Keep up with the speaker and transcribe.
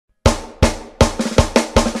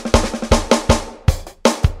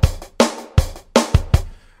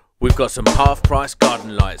We've got some half-price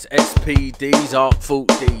garden lights, SPDs, Artful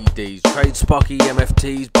DDs, Trade Sparky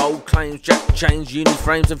MFTs, bold claims, jack chains,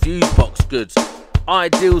 uni-frames and fuse box goods.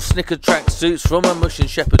 Ideal snicker track suits from a mush and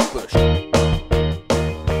shepherd's bush.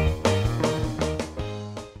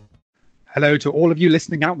 Hello to all of you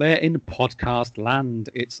listening out there in podcast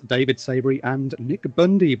land. It's David Savery and Nick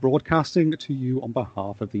Bundy broadcasting to you on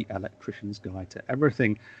behalf of the Electrician's Guide to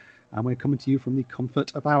Everything. And we're coming to you from the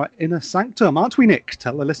comfort of our inner sanctum, aren't we, Nick?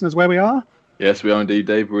 Tell the listeners where we are. Yes, we are indeed,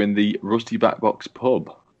 Dave. We're in the Rusty Backbox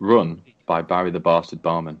pub, run by Barry the Bastard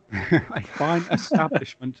Barman. A fine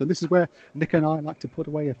establishment. And this is where Nick and I like to put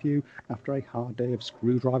away a few after a hard day of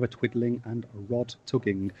screwdriver twiddling and rod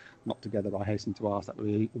tugging. Not together, I hasten to ask. That would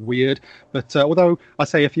be weird. But although I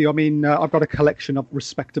say a few, I mean, I've got a collection of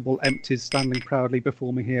respectable empties standing proudly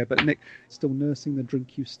before me here. But Nick, still nursing the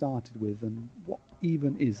drink you started with. And what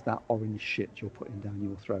even is that orange shit you're putting down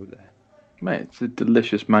your throat there? Mate, it's a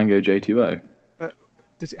delicious mango J2O.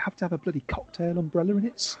 Does it have to have a bloody cocktail umbrella in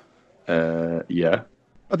it? Yeah.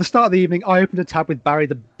 At the start of the evening, I opened a tab with Barry,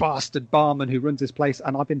 the bastard barman who runs this place,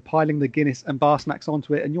 and I've been piling the Guinness and bar snacks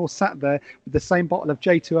onto it, and you're sat there with the same bottle of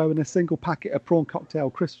J2O and a single packet of prawn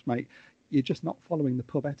cocktail crisps, mate. You're just not following the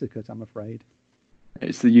pub etiquette, I'm afraid.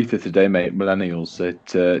 It's the youth of today, mate. Millennials.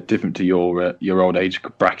 It's different to your old age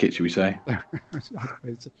bracket, should we say?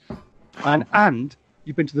 and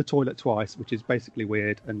you've been to the toilet twice, which is basically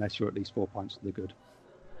weird, unless you're at least 4 pints to the good.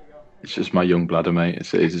 It's just my young bladder, mate.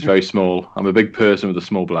 It's very small. I'm a big person with a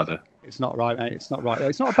small bladder. It's not right, mate. It's not right.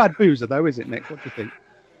 It's not a bad boozer, though, is it, Nick? What do you think?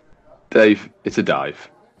 Dave, it's a dive.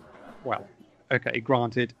 Well, okay,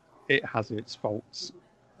 granted, it has its faults.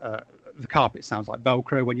 The carpet sounds like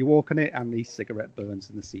Velcro when you walk on it, and the cigarette burns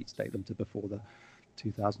in the seats date them to before the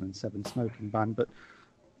 2007 smoking ban. But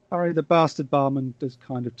Barry, the bastard barman, does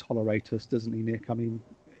kind of tolerate us, doesn't he, Nick? I mean,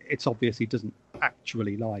 it's obvious he doesn't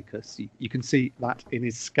actually like us. You can see that in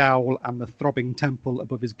his scowl and the throbbing temple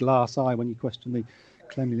above his glass eye when you question the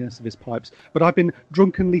cleanliness of his pipes. But I've been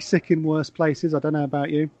drunkenly sick in worse places. I don't know about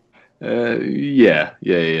you. Yeah.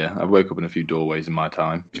 I've woke up in a few doorways in my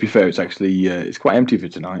time. To be fair, it's actually it's quite empty for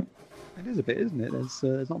tonight. It is a bit, isn't it?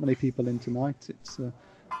 There's not many people in tonight. It's a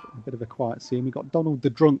bit of a quiet scene. We've got Donald the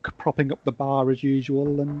drunk propping up the bar as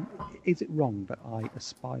usual. And is it wrong that I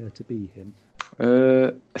aspire to be him?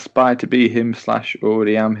 Aspire to be him /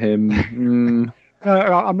 already am him.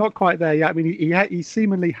 I'm not quite there yet. I mean, he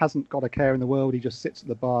seemingly hasn't got a care in the world. He just sits at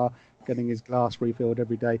the bar getting his glass refilled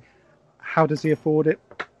every day. How does he afford it?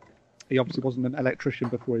 He obviously wasn't an electrician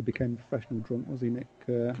before he became a professional drunk, was he, Nick?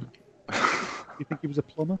 You think he was a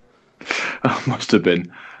plumber? Oh, must have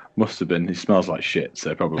been. He smells like shit,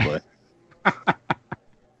 so probably.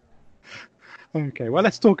 Okay, well,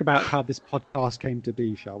 let's talk about how this podcast came to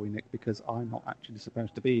be, shall we, Nick? Because I'm not actually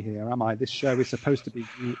supposed to be here, am I? This show is supposed to be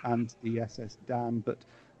you and the SS Dan, but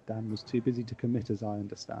Dan was too busy to commit, as I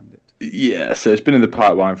understand it. Yeah, so it's been in the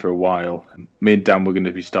pipeline for a while. Me and Dan were going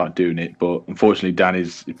to start doing it, but unfortunately Dan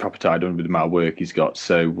is proper tied on with the amount of work he's got,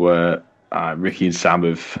 so Ricky and Sam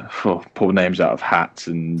have pulled names out of hats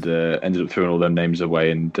and ended up throwing all them names away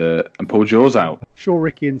and pulled yours out. I'm sure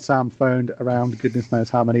Ricky and Sam phoned around goodness knows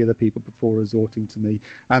how many other people before resorting to me.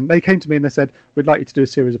 And they came to me and they said, we'd like you to do a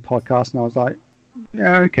series of podcasts. And I was like,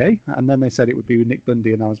 yeah, okay. And then they said it would be with Nick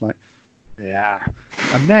Bundy. And I was like, yeah.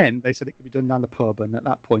 And then they said it could be done down the pub. And at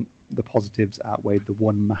that point, the positives outweighed the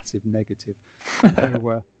one massive negative.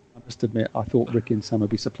 So, I must admit, I thought Ricky and Sam would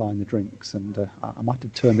be supplying the drinks, and I might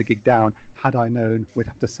have turned the gig down had I known we'd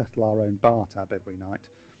have to settle our own bar tab every night.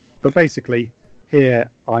 But basically,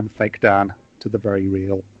 here I'm fake Dan to the very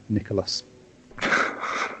real Nicholas.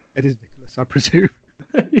 It is Nicholas, I presume.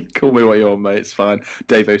 You call me what you want, mate. It's fine.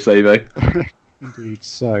 Davo Savo. Indeed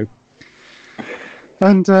so.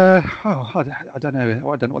 And I don't know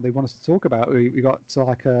what they want us to talk about. We got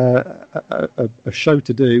like a show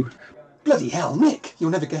to do. Bloody hell, Nick,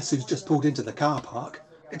 you'll never guess who's just pulled into the car park.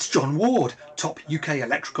 It's John Ward, top UK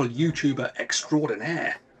electrical YouTuber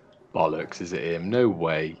extraordinaire. Bollocks, is it him? No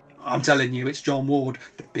way. I'm telling you, it's John Ward,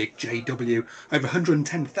 the big JW. Over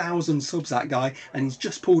 110,000 subs, that guy, and he's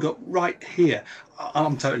just pulled up right here.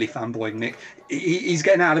 I'm totally fanboying Nick. He's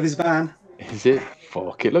getting out of his van. Is it?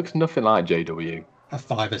 Fuck, it looks nothing like JW. A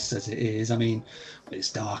fiver says it is. I mean,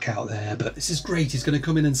 it's dark out there, but this is great. He's going to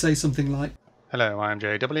come in and say something like, Hello, I am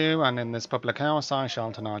JW, and in this public house I shall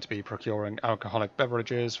tonight be procuring alcoholic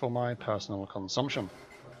beverages for my personal consumption.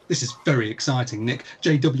 This is very exciting, Nick.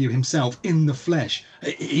 JW himself in the flesh.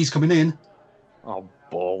 He's coming in. Oh,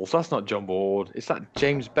 balls. That's not John Ward. It's that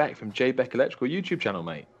James Beck from J Beck Electrical YouTube channel,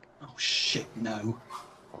 mate. Oh, shit, no.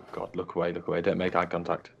 Oh, God, look away. Don't make eye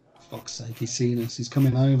contact. Fuck's sake, he's seen us. He's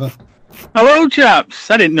coming over. Hello, chaps.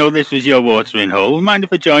 I didn't know this was your watering hole. Mind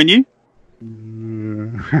if I join you?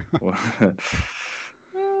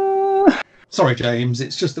 Sorry, James.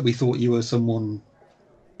 It's just that we thought you were someone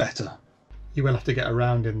better. You will have to get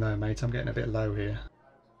around in there, mate. I'm getting a bit low here.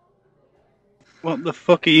 What the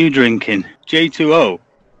fuck are you drinking? J2O?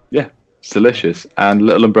 Yeah, it's delicious. And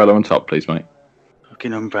little umbrella on top, please, mate.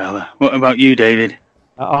 Fucking umbrella. What about you, David?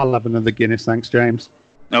 I'll have another Guinness, thanks, James.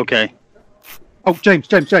 Okay. Oh, James.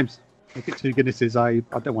 Make it 2 Guinnesses. I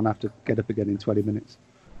don't want to have to get up again in 20 minutes.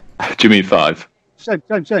 Do you mean 5?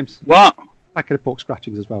 James. What? Packet of pork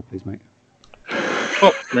scratchings as well, please, mate.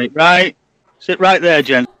 Oh, right. Sit right there,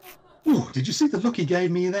 gent. Ooh, did you see the look he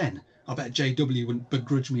gave me then? I bet JW wouldn't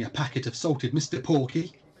begrudge me a packet of salted Mr.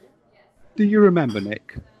 Porky. Do you remember,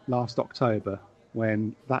 Nick, last October,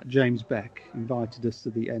 when that James Beck invited us to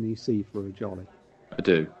the NEC for a jolly? I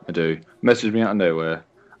do. Messaged me out of nowhere.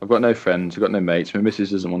 I've got no friends, I've got no mates, my missus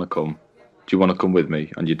doesn't want to come. Do you want to come with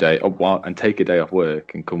me on your day? And take a day off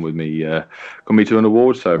work and come with me to an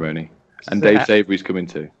award ceremony. And Dave Savery's coming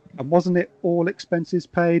too. And wasn't it all expenses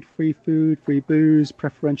paid, free food, free booze,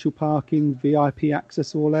 preferential parking, VIP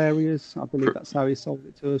access all areas? I believe that's how he sold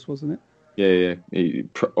it to us, wasn't it?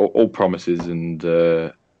 Yeah. All promises and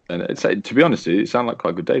it's, to be honest, it sounded like quite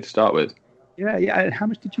a good day to start with. Yeah. And how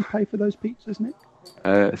much did you pay for those pizzas, Nick?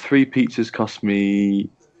 3 pizzas cost me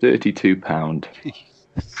 £32.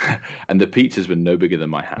 And the pizzas were no bigger than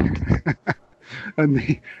my hand.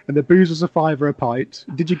 and the booze was £5 a pint.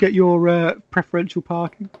 Did you get your preferential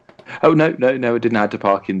parking? Oh, no, I didn't have to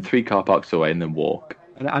park in 3 car parks away and then walk.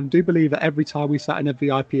 And I do believe that every time we sat in a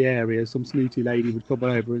VIP area, some snooty lady would come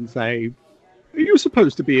over and say, "Are you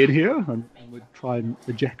supposed to be in here?" And would try and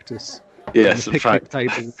eject us. Yes, in fact.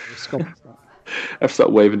 Table I've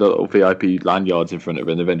started waving the little VIP lanyards in front of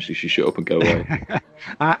her, and eventually she shut up and go away.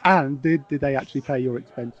 And did they actually pay your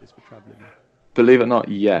expenses for travelling? Believe it or not,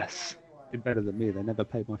 yes. Did better than me. They never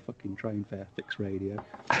paid my fucking train fare, fixed radio.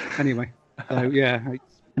 Anyway, so yeah.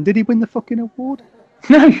 And did he win the fucking award?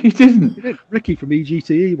 No, he didn't. He did. Ricky from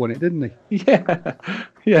EGTE won it, didn't he?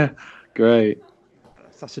 Yeah. Great.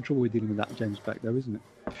 That's the trouble with dealing with that James Beck, though, isn't it?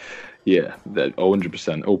 Yeah,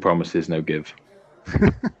 100%. All promises, no give.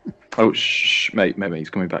 Oh, shh, mate, he's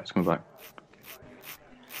coming back.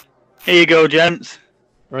 Here you go, gents.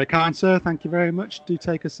 Very kind, sir. Thank you very much. Do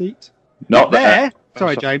take a seat. Not there.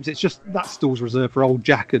 Sorry, James. It's just that stall's reserved for old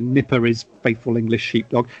Jack, and Nipper, his faithful English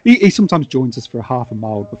sheepdog. He sometimes joins us for half a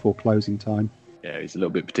mile before closing time. Yeah, he's a little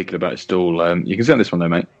bit particular about his stall. You can sit on this one, though,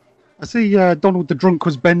 mate. I see Donald the Drunk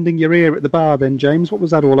was bending your ear at the bar then, James. What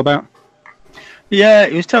was that all about? Yeah,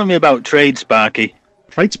 he was telling me about Trade Sparky.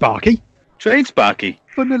 Trade Sparky? Trade Sparky?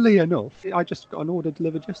 Funnily enough, I just got an order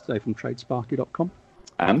delivered yesterday from tradesparky.com.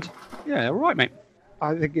 And? Yeah, all right, mate.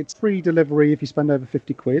 I think it's free delivery if you spend over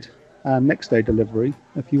 £50, and next day delivery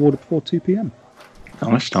if you order before 2 p.m.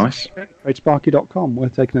 Nice. Tradesparky.com,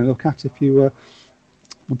 worth taking a look at if you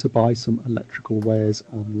want to buy some electrical wares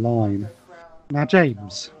online. Now,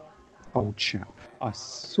 James, old chap, I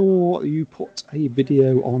saw you put a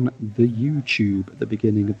video on the YouTube at the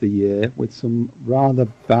beginning of the year with some rather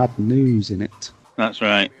bad news in it. That's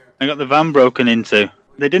right. I got the van broken into.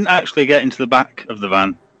 They didn't actually get into the back of the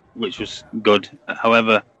van, which was good.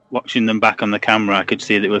 However, watching them back on the camera, I could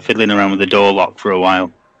see they were fiddling around with the door lock for a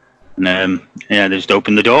while. And they just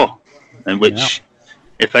opened the door. And which,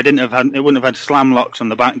 if I didn't have had, it wouldn't have had slam locks on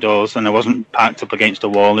the back doors, and I wasn't parked up against a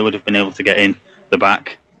wall, they would have been able to get in the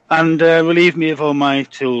back. And relieve me of all my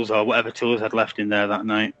tools, or whatever tools I'd left in there that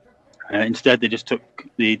night. Instead, they just took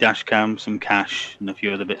the dash cam, some cash, and a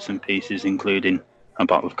few other bits and pieces, including a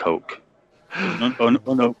bottle of Coke.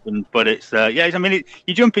 Unopened, but it's I mean,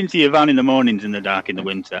 you jump into your van in the mornings in the dark in the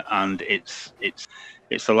winter, and it's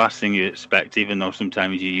the last thing you expect. Even though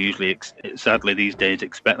sometimes you usually, sadly these days,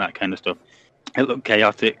 expect that kind of stuff. It looked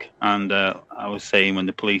chaotic, and I was saying when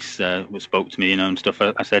the police spoke to me, and stuff,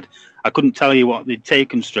 I said I couldn't tell you what they'd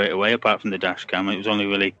taken straight away, apart from the dash cam. It was only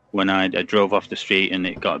really when I drove off the street and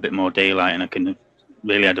it got a bit more daylight, and I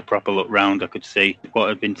really had a proper look round, I could see what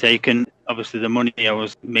had been taken. Obviously, the money I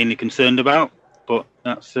was mainly concerned about, but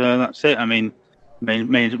that's it. I mean,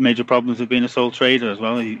 major problems of being a sole trader as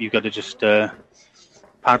well. You've got to just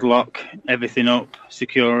padlock everything up,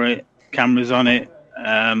 secure it, cameras on it,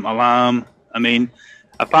 alarm. I mean,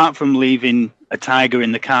 apart from leaving a tiger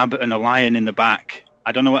in the cab and a lion in the back,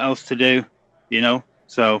 I don't know what else to do,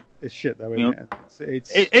 So it's shit, though, isn't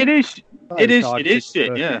it? It is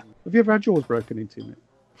shit. Yeah. Have you ever had yours broken into, Nick?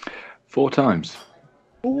 4 times.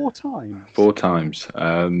 4 times. 4 times.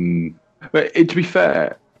 But to be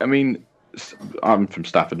fair, I mean, I'm from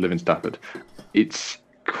Stafford, live in Stafford. It's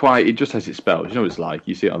quite. It just has its spells. You know what it's like.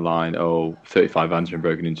 You see it online. 35 vans have been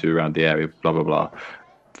broken into around the area. Blah blah blah.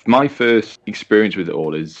 My first experience with it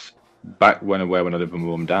all is back when I lived with my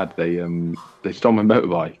mum and dad. They stole my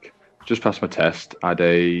motorbike just past my test. I had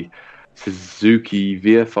a Suzuki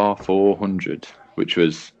VFR 400, which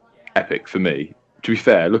was epic for me. To be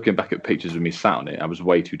fair, looking back at pictures of me sat on it, I was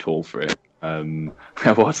way too tall for it. I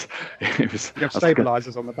was. It was. You have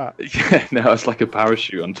stabilizers on the back. Yeah, no, it's like a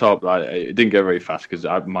parachute on top. It didn't go very fast because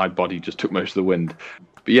my body just took most of the wind.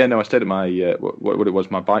 But yeah, no, I stayed at my what it was.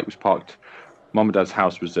 My bike was parked. Mum and Dad's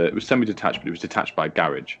house was it was semi-detached, but it was detached by a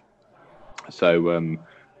garage. So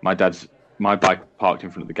my bike parked in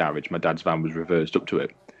front of the garage. My dad's van was reversed up to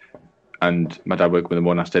it, and my dad woke up in the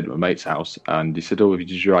morning. I stayed at my mate's house, and he said, "Oh, did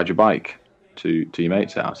you ride your bike to your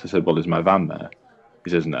mate's house?" I said, "Well, is my van there?" He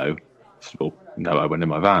says, "No." I said, "Well, no, I went in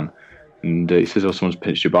my van." And he says, "Oh, someone's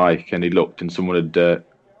pinched your bike." And he looked, and someone had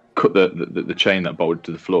cut the chain that bolted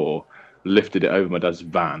to the floor, lifted it over my dad's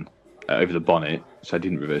van, over the bonnet. So I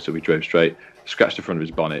didn't reverse it. We drove straight, scratched the front of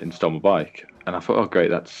his bonnet, and stole my bike. And I thought, "Oh,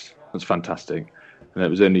 great, that's fantastic." And it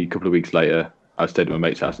was only a couple of weeks later, I stayed at my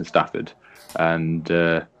mate's house in Stafford, and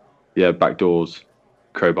back doors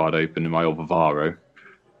crowbarred open in my old Vivaro,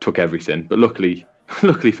 took everything. But luckily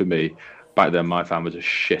for me, back then my van was a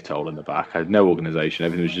shithole in the back. I had no organisation.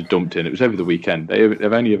 Everything was just dumped in. It was over the weekend.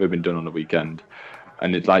 They've only ever been done on a weekend.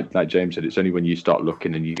 And it's like James said, it's only when you start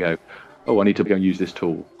looking and you go, "Oh, I need to go and use this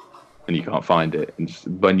tool," and you can't find it. And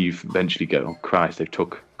when you eventually go, "Oh Christ, they've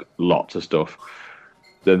took lots of stuff."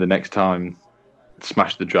 Then the next time,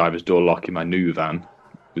 smashed the driver's door lock in my new van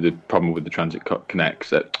with a problem with the Transit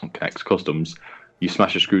Connects Customs. You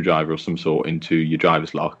smash a screwdriver of some sort into your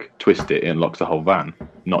driver's lock, twist it, it unlocks the whole van,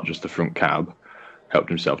 not just the front cab. Helped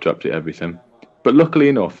himself to absolutely everything. But luckily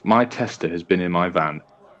enough, my tester has been in my van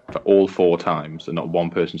for all 4 times, and not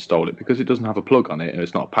one person stole it because it doesn't have a plug on it and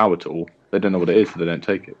it's not a power tool. They don't know what it is, so they don't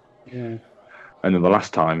take it. Yeah. And then the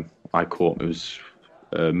last time I caught, it was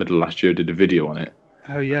middle of last year, did a video on it.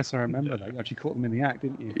 Oh yes, I remember that. You actually caught them in the act,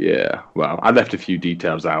 didn't you? Yeah, well, I left a few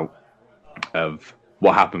details out of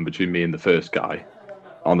what happened between me and the first guy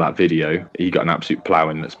on that video. He got an absolute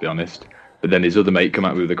ploughing, let's be honest. But then his other mate come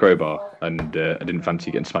at me with a crowbar, and I didn't fancy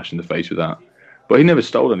getting smashed in the face with that. But he never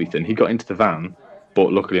stole anything. He got into the van,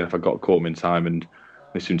 but luckily enough, I caught him in time, and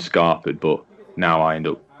they soon scarpered. But now I end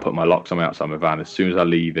up putting my locks on my outside my van. As soon as I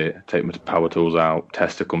leave it, take my power tools out,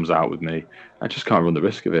 tester comes out with me. I just can't run the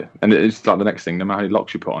risk of it. And it's like the next thing, no matter how many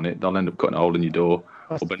locks you put on it, they'll end up cutting a hole in your door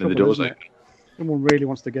or bending the doors open. Someone really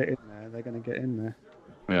wants to get in there, they're going to get in there.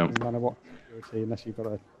 Yeah. No matter what security, unless you've got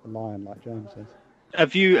a lion like James says.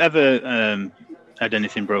 Have you ever had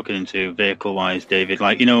anything broken into vehicle-wise, David?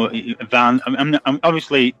 Like, a van. I'm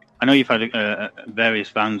obviously, I know you've had various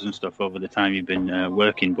vans and stuff over the time you've been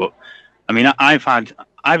working, but I mean,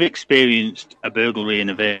 I've experienced a burglary in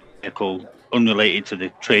a vehicle unrelated to the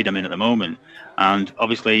trade I'm in at the moment, and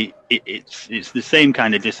obviously it's the same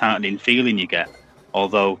kind of disheartening feeling you get.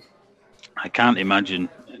 Although I can't imagine,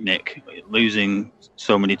 Nick, losing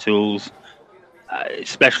so many tools,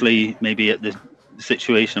 especially maybe at the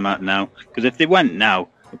situation I'm at now. Because if they went now,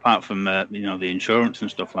 apart from the insurance and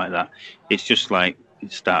stuff like that, it's just like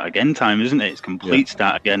it's start again time, isn't it? It's complete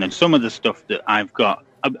start again. And some of the stuff that I've got,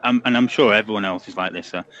 and I'm sure everyone else is like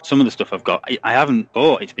this. Some of the stuff I've got, I haven't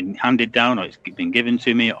bought. It's been handed down, or it's been given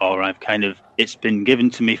to me, or it's been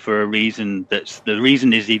given to me for a reason the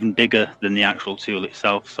reason is even bigger than the actual tool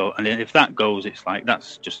itself. So, and if that goes, it's like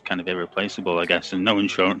that's just kind of irreplaceable, I guess, and no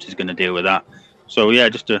insurance is going to deal with that. So yeah,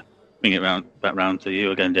 just to bring it back round to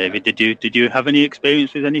you again, David. Did you have any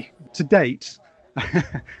experience with any? To date,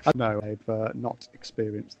 no, I've not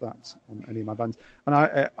experienced that on any of my vans, and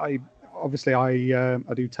I obviously I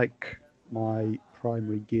do take my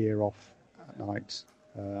primary gear off at night,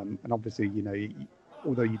 and obviously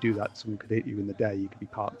although you do that, someone could hit you in the day. You could be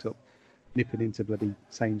parked up, nipping into bloody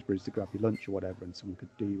Sainsbury's to grab your lunch or whatever, and someone could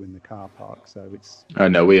do you in the car park. So it's. Oh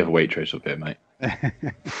no, we have a Waitrose up here, mate.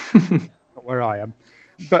 Not where I am.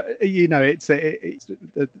 But it's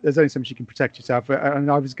there's only so much you can protect yourself.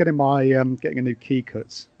 And I was getting getting a new key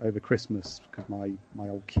cut over Christmas because my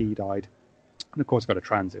old key died. And of course, I got a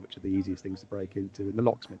Transit, which are the easiest things to break into. And the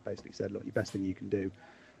locksmith basically said, "Look, the best thing you can do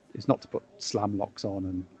is not to put slam locks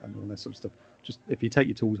on and all that sort of stuff. Just if you take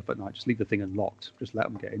your tools off at night, just leave the thing unlocked. Just let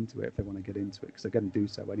them get into it if they want to get into it, because they're going to do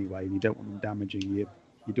so anyway. And you don't want them damaging your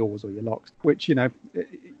doors or your locks, which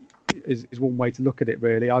is one way to look at it,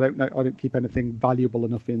 really. I don't keep anything valuable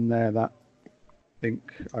enough in there that I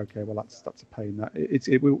think, okay, well that's a pain. That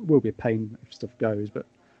it will be a pain if stuff goes, but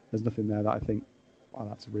there's nothing there that I think, wow,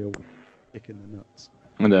 that's a real kick in the nuts.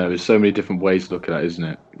 I know, there's so many different ways to look at it, isn't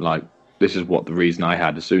it? Like this is what the reason I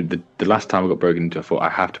had. So the last time I got broken into, I thought I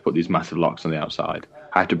have to put these massive locks on the outside.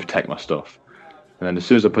 I have to protect my stuff. And then as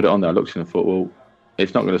soon as I put it on there, I looked and I thought, well,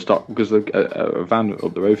 it's not going to stop because a van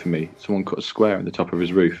up the road from me, someone cut a square in the top of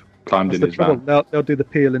his roof, climbed in his van. They'll do the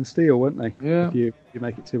peel and steel, won't they? Yeah. If you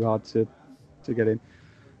make it too hard to get in.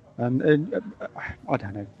 And I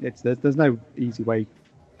don't know. There's no easy way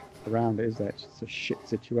around it, is there? It's just a shit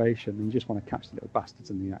situation, and you just want to catch the little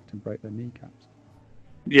bastards in the act and break their kneecaps.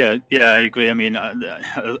 Yeah, I agree. I mean,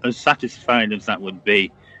 as satisfying as that would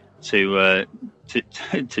be to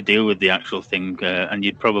deal with the actual thing, and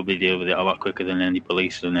you'd probably deal with it a lot quicker than any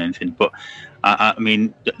police and anything. But I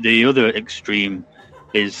mean, the other extreme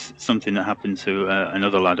is something that happened to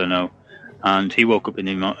another lad I know, and he woke up in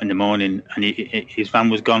the morning and his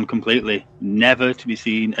van was gone completely, never to be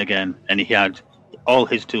seen again, and he had all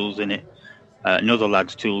his tools in it, another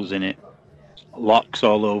lad's tools in it, locks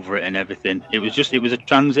all over it and everything. It was a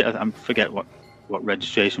Transit. I forget what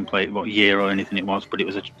registration plate, what year or anything it was, but it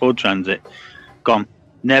was a Ford Transit, gone,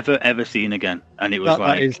 never ever seen again. And it was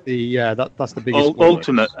that's the biggest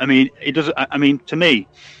ultimate. I mean, it doesn't. I mean, to me,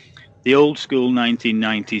 the old school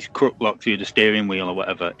 1990s crook lock through the steering wheel or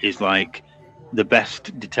whatever is like the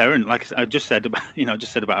best deterrent. Like I just said about,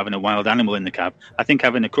 about having a wild animal in the cab. I think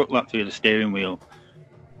having a crook lock through the steering wheel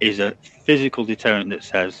is a physical deterrent that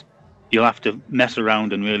says you'll have to mess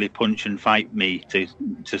around and really punch and fight me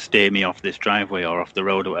to steer me off this driveway or off the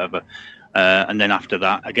road or whatever. And then after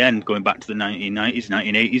that, again, going back to the 1990s,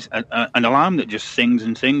 1980s, an alarm that just sings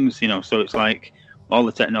and sings, So it's like all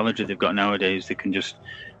the technology they've got nowadays, they can just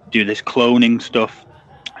do this cloning stuff.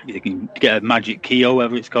 You can get a magic key or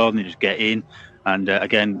whatever it's called, and you just get in. And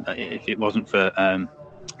again, if it wasn't for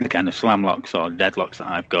the kind of slam locks or deadlocks that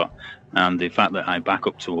I've got, and the fact that I back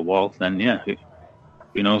up to a wall, then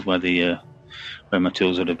who knows where my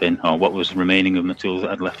tools would have been, or what was remaining of my tools that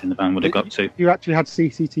I'd left in the van would have got to. You actually had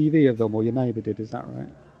CCTV of them, or your neighbour did? Is that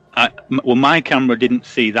right? Well, my camera didn't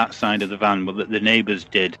see that side of the van, but the neighbours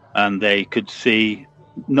did, and they could see.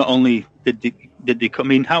 Not only did they come, I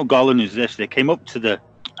mean, how Golan is this? They came up to the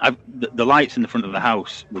lights in the front of the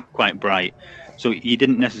house were quite bright, so you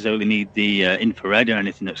didn't necessarily need the infrared or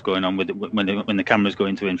anything that's going on with it when the cameras go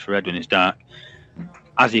into infrared when it's dark.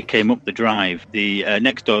 As he came up the drive, the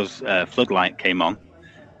next door's floodlight came on,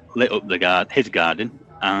 lit up his garden,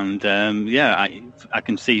 and I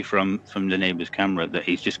can see from the neighbour's camera that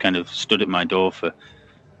he's just kind of stood at my door for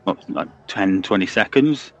like 10, 20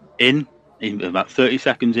 seconds about 30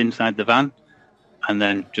 seconds inside the van, and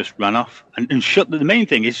then just ran off and shut. The main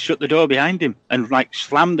thing is shut the door behind him and like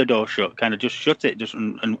slammed the door shut, kind of just shut it, just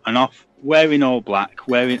and off. Wearing all black,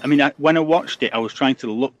 when I watched it, I was trying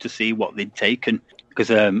to look to see what they'd taken, because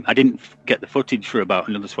I didn't get the footage for about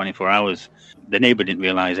another 24 hours. The neighbour didn't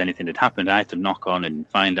realise anything had happened. I had to knock on and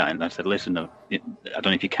find out, and I said, listen, I don't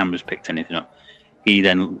know if your camera's picked anything up. He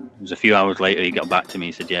then, it was a few hours later, he got back to me,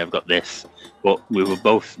 he said, yeah, I've got this. But we were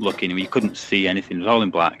both looking, and we couldn't see anything. It was all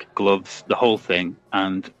in black, gloves, the whole thing.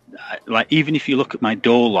 And even if you look at my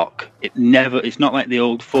door lock, it's not like the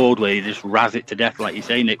old Ford where you just razz it to death, like you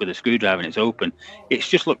say, Nick, with a screwdriver and it's open.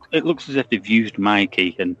 It looks as if they've used my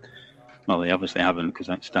key, and well, they obviously haven't, because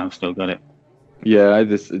I've still got it. Yeah,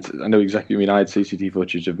 I know exactly. I mean, I had CCTV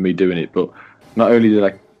footage of me doing it, but not only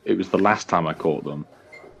did it was the last time I caught them,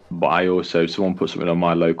 but someone put something on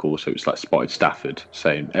my local, so it's like Spotted Stafford,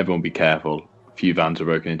 saying everyone be careful. A few vans were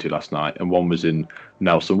broken into last night, and one was in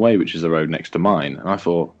Nelson Way, which is the road next to mine. And I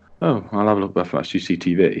thought, oh, I'll have a look back at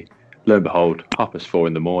CCTV. Lo and behold, 4:30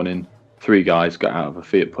 in the morning, 3 guys got out of a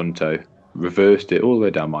Fiat Punto, reversed it all the way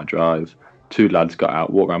down my drive. 2 lads got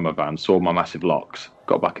out, walked around my van, saw my massive locks,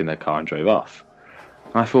 got back in their car and drove off.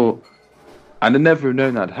 And I thought, I'd never have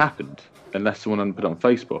known that had happened unless someone had put it on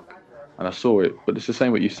Facebook. And I saw it, but it's the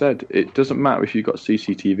same what you said. It doesn't matter if you've got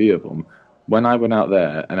CCTV of them. When I went out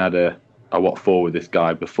there and had a what for with this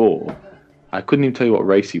guy before, I couldn't even tell you what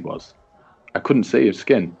race he was. I couldn't see his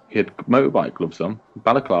skin. He had motorbike gloves on,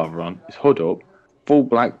 balaclava on, his hood up, full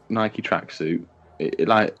black Nike tracksuit.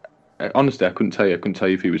 Honestly, I couldn't tell you. I couldn't tell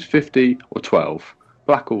you if he was 50 or 12,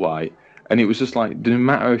 black or white. And it was just like, no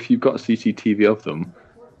matter if you've got CCTV of them,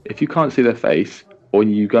 if you can't see their face or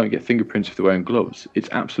you don't get fingerprints if they're wearing gloves, it's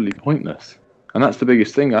absolutely pointless. And that's the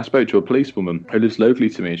biggest thing. I spoke to a policewoman who lives locally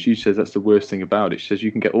to me, and she says that's the worst thing about it. She says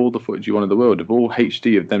you can get all the footage you want in the world of all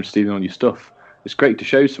HD of them stealing all your stuff. It's great to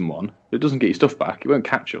show someone, but it doesn't get your stuff back. It won't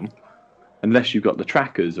catch them unless you've got the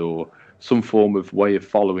trackers or some form of way of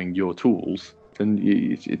following your tools. Then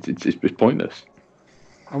it's pointless.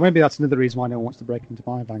 Or maybe that's another reason why no one wants to break into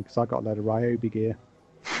my van, because I got a load of Ryobi gear.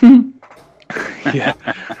 Yeah.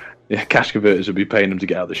 Yeah, cash converters would be paying them to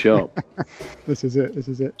get out of the shop. This is it. This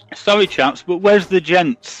is it. Sorry, chaps, but where's the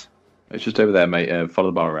gents? It's just over there, mate. Follow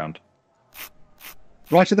the bar around.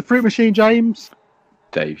 Right to the fruit machine, James.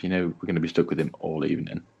 Dave, you know we're going to be stuck with him all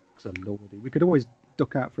evening. So lordy, we could always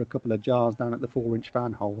duck out for a couple of jars down at the 4-inch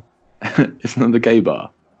fan hole. Isn't that the gay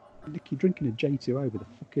bar? Nick, you're drinking a J2O with a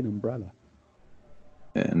fucking umbrella.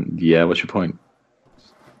 And yeah, what's your point?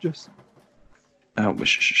 Just Oh,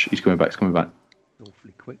 shh, he's coming back. He's coming back.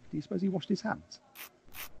 awfully quick. Do you suppose he washed his hands?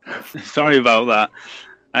 Sorry about that.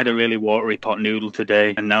 I had a really watery pot noodle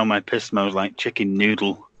today, and now my piss smells like chicken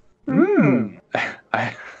noodle.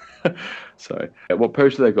 Sorry. What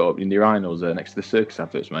poster they got up in the urinals next to the circus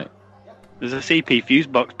adverts, mate? There's a CP fuse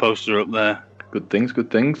box poster up there. Good things, good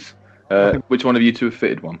things. Which one of you two have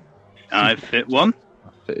fitted one? I fit one.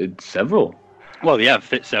 I've fitted several. Well, yeah, I've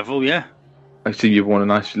fit several, yeah. I see you've worn a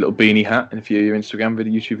nice little beanie hat in a few of your Instagram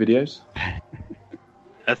YouTube videos.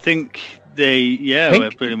 I think they,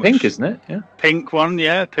 were pretty much... Pink, isn't it? Yeah. Pink one,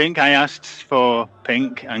 yeah, pink. I asked for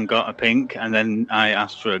pink and got a pink, and then I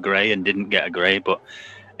asked for a grey and didn't get a grey, but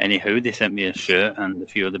anywho, they sent me a shirt and a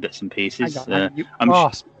few other bits and pieces.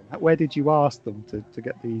 Where did you ask them to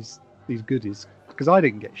get these goodies? Because I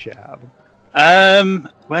didn't get shit out of them.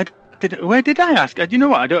 Where did I ask? Do you know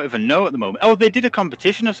what? I don't even know at the moment. Oh, they did a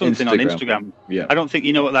competition or something on Instagram. Yeah. I don't think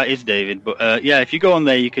you know what that is, David. But yeah, if you go on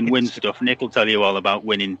there, you can win stuff. Nick will tell you all about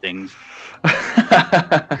winning things.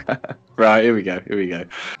 Right, here we go.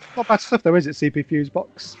 Not bad stuff though, is it? CP fuse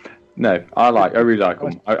box. No, I really like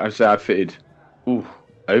them. I say I've fitted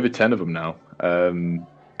over 10 of them now.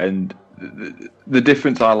 And the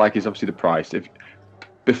difference I like is obviously the price.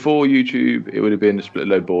 Before YouTube, it would have been a split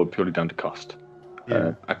load board purely down to cost.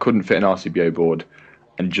 Yeah. I couldn't fit an RCBO board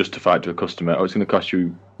and justify it to a customer. Oh, it's going to cost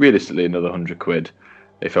you realistically another £100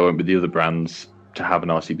 if I went with the other brands to have an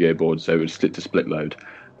RCBO board, so it would split to split load.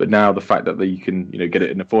 But now the fact that you can get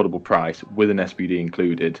it at an affordable price with an SPD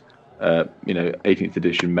included, 18th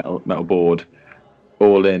edition metal board,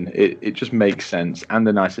 all in, it just makes sense, and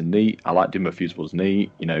they're nice and neat. I like doing my fusibles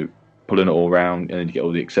neat, pulling it all around, and then you get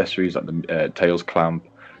all the accessories like the tails clamp,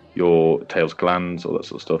 your tails glands, all that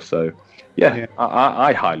sort of stuff. So yeah.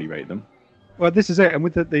 I highly rate them. Well, this is it, and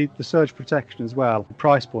with the surge protection as well, the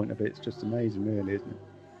price point of it's just amazing, really, isn't it?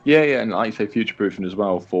 Yeah, and like you say, future proofing as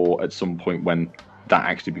well for at some point when that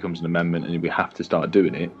actually becomes an amendment and we have to start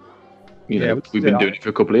doing it. We've been doing it for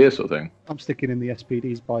a couple of years, sort of thing. I'm sticking in the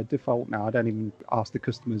SPDs by default now. I don't even ask the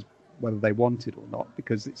customers whether they want it or not,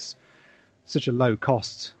 because it's such a low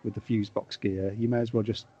cost with the fuse box gear. You may as well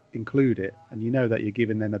just include it, and you know that you're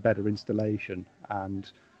giving them a better installation and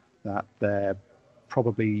that they're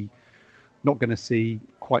probably not going to see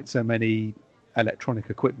quite so many electronic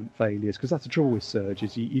equipment failures, because that's the trouble with surge,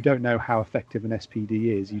 is you don't know how effective an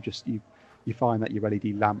SPD is. You find that your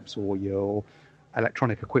LED lamps or your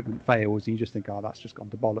electronic equipment fails, and you just think, that's just gone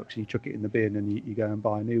to bollocks, and you chuck it in the bin and you go and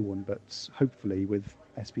buy a new one. But hopefully with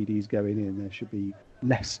SPDs going in, there should be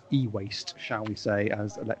less e-waste, shall we say,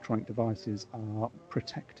 as electronic devices are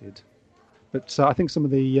protected. But I think some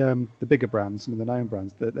of the bigger brands, some of the known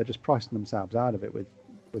brands, they're just pricing themselves out of it with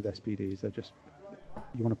SPDs. They're just,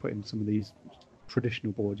 you want to put in some of these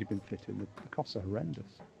traditional boards you've been fitting, the costs are horrendous.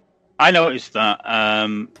 I noticed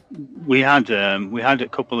that we had a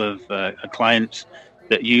couple of clients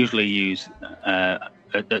that usually use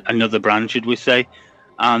another brand, should we say?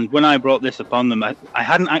 And when I brought this upon them, I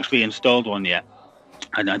hadn't actually installed one yet,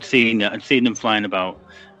 and I'd seen them flying about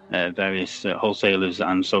various wholesalers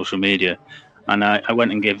and social media, and I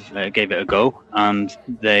went and gave it a go, and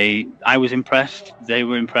I was impressed. They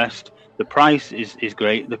were impressed. The price is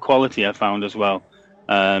great. The quality I found as well.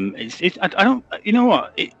 I don't. You know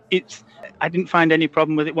what? I didn't find any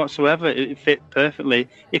problem with it whatsoever. It fit perfectly.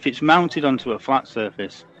 If it's mounted onto a flat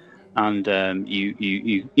surface, and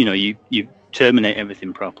you terminate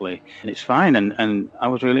everything properly, and it's fine. And I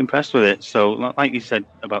was really impressed with it. So, like you said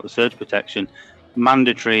about the surge protection,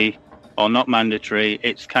 mandatory or not mandatory,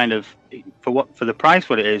 it's kind of for the price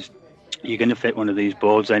what it is. You're going to fit one of these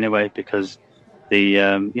boards anyway, because they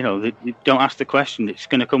don't ask the question. It's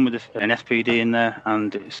going to come with an SPD in there,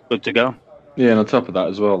 and it's good to go. Yeah, and on top of that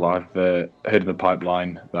as well, I've heard in the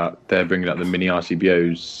pipeline that they're bringing out the mini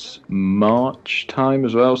RCBOs March time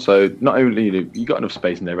as well. So not only you got enough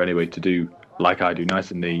space in there anyway to do, like I do,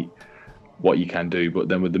 nice and neat, what you can do, but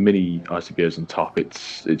then with the mini RCBOs on top,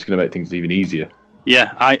 it's going to make things even easier.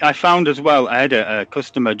 Yeah, I found as well, I had a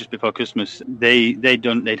customer just before Christmas, they'd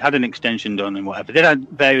had an extension done and whatever. They'd had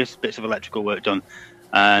various bits of electrical work done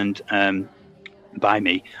and by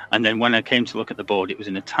me. And then when I came to look at the board, it was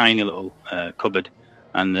in a tiny little cupboard.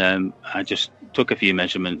 and I just took a few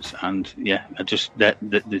measurements, and yeah, I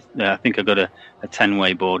think I got a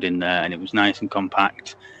 10-way board in there, and it was nice and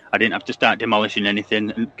compact. I didn't have to start demolishing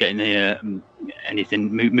anything and getting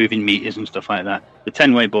moving meters and stuff like that. The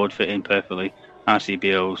 10-way board fit in perfectly.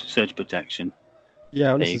 RCBO, surge protection. Yeah,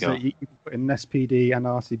 well, There you go. you can put in an SPD and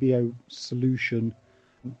RCBO solution,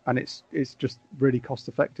 and it's just really cost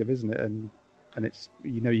effective, isn't it? And it's,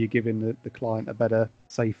 you're giving the client a better,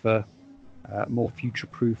 safer, more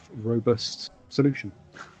future-proof, robust solution.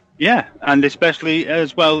 Yeah, and especially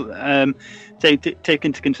as well, take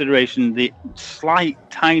into consideration the slight,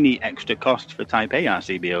 tiny extra cost for Type A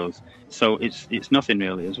RCBOs. So it's nothing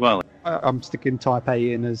really as well. I'm sticking Type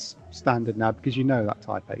A in as standard now because that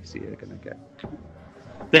Type AC are going to get.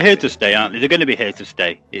 They're here to stay, aren't they? They're going to be here to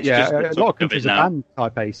stay. It's just a lot of countries now. have banned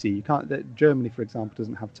Type AC. You can't. Germany, for example,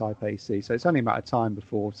 doesn't have Type AC, so it's only a matter of time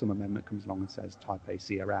before some amendment comes along and says Type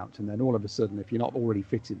AC are out, and then all of a sudden, if you're not already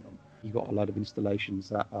fitting them, you've got a lot of installations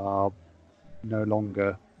that are no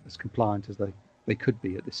longer as compliant as they could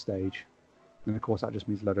be at this stage. And of course, that just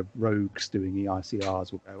means a lot of rogues doing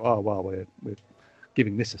EICRs will go, oh well, we're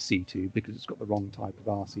giving this a C2 because it's got the wrong type of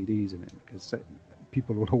RCDs in it, because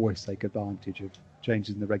people will always take advantage of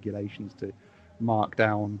changes in the regulations to mark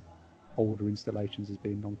down older installations as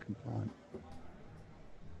being non-compliant.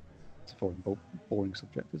 It's a boring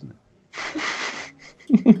subject, isn't it?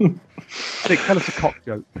 Nick, tell us a cock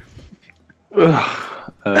joke.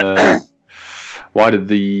 Why did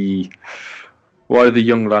the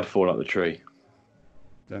young lad fall out the tree?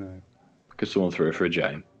 Don't know. Because someone threw a fridge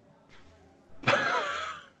at him.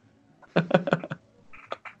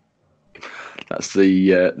 That's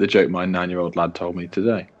the joke my 9-year-old lad told me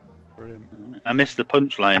today. Brilliant. I missed the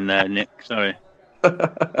punchline there, Nick. Sorry.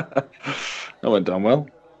 That went down well.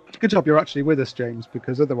 Good job you're actually with us, James,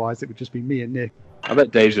 because otherwise it would just be me and Nick. I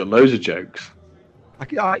bet Dave's got loads of jokes. I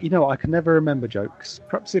can never remember jokes.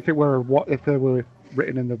 Perhaps if they were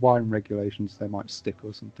written in the wiring regulations, they might stick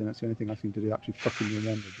or something. That's the only thing I seem to do, actually fucking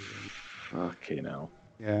remember. Fucking hell.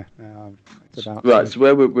 Yeah, it's about... Right, so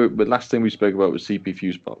the last thing we spoke about was CP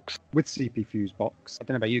Fusebox. With CP Fusebox, I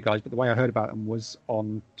don't know about you guys, but the way I heard about them was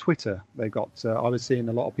on Twitter. They got... I was seeing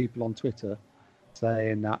a lot of people on Twitter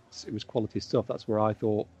saying that it was quality stuff. That's where I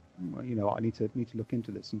thought, I need to look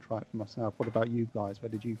into this and try it for myself. What about you guys? Where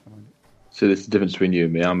did you find it? So there's the difference between you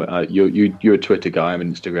and me. You're a Twitter guy. I'm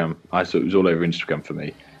an Instagram. I thought it was all over Instagram for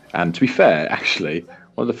me. And to be fair, actually,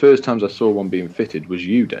 one of the first times I saw one being fitted was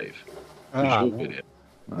you, Dave. I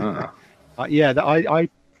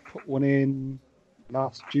put one in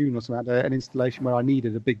last June or something. I had an installation where I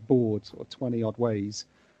needed a big board, sort of 20 odd ways,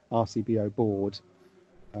 RCBO board.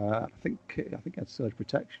 I think it had surge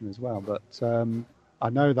protection as well, but I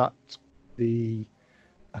know that the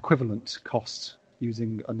equivalent cost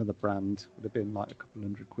using another brand would have been like a couple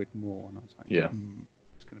 £100 more, and I was like,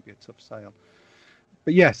 it's going to be a tough sale.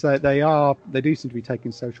 But yes, they do seem to be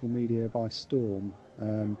taking social media by storm.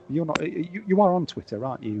 You are on Twitter,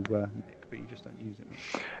 aren't you, Nick? But you just don't use it.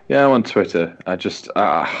 Yeah, I'm on Twitter. I'm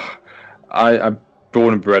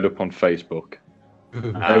born and bred up on Facebook.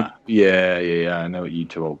 Yeah, I know what you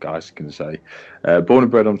two old guys can say. Born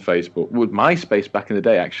and bred on Facebook. With MySpace back in the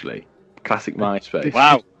day, actually. Classic MySpace.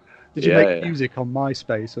 Wow. Did you make music on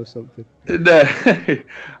MySpace or something? No,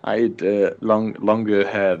 I had longer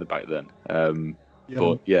hair back then.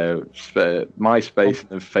 But yeah, MySpace and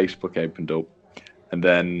then Facebook opened up, and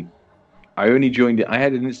then I only joined it. I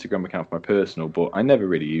had an Instagram account for my personal, but I never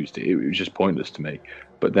really used it. It was just pointless to me.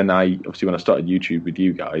 But then obviously when I started YouTube with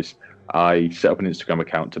you guys, I set up an Instagram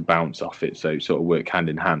account to bounce off it, so it sort of worked hand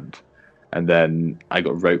in hand. And then I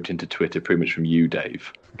got roped into Twitter pretty much from you,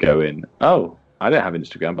 Dave, going, oh, I don't have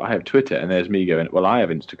Instagram, but I have Twitter. And there's me going, well, I have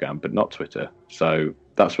Instagram, but not Twitter. So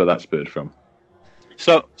that's where that spurred from.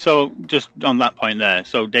 So just on that point there.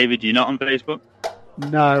 So, David, you're not on Facebook?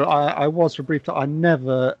 No, I was for a brief time. I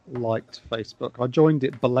never liked Facebook. I joined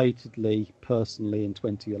it belatedly, personally, in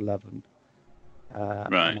 2011.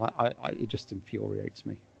 Right. It just infuriates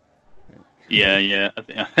me. Yeah.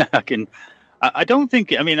 I don't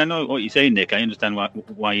think. I mean, I know what you're saying, Nick. I understand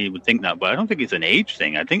why you would think that, but I don't think it's an age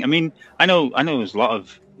thing. I know there's a lot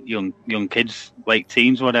of young kids, late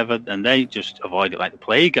teens, whatever, and they just avoid it like the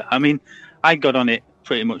plague. I mean, I got on it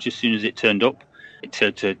pretty much as soon as it turned up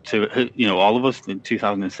to all of us in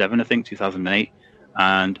 2007, I think 2008,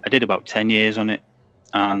 and I did about 10 years on it,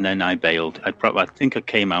 and then I bailed. I think I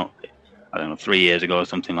came out, I don't know, 3 years ago or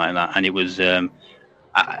something like that, and it was.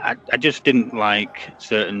 I just didn't like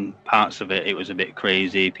certain parts of it. It was a bit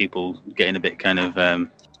crazy. People getting a bit kind of,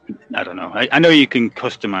 I don't know. I know you can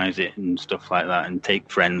customize it and stuff like that and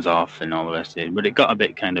take friends off and all the rest of it, but it got a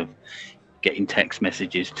bit kind of, getting text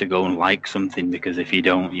messages to go and like something, because if you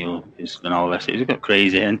don't, and all the rest. It got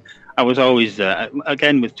crazy. And I was always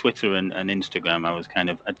again with Twitter and Instagram,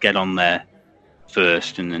 I'd get on there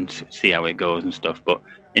first and then see how it goes and stuff. But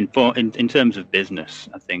in terms of business,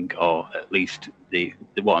 I think, or at least the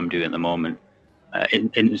what I'm doing at the moment, in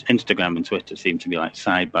Instagram and Twitter seem to be like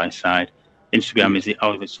side by side. Instagram is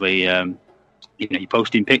obviously you're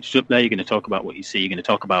posting pictures up there. You're going to talk about what you see. You're going to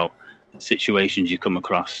talk about situations you come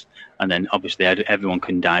across, and then obviously everyone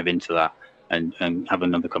can dive into that and have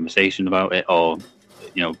another conversation about it, or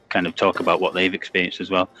kind of talk about what they've experienced as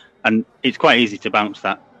well. And it's quite easy to bounce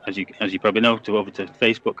that, as you probably know, over to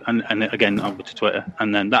Facebook and again over to Twitter,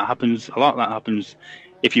 and then that happens a lot. That happens,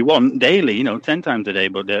 if you want, daily, 10 times a day,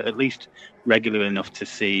 but at least regular enough to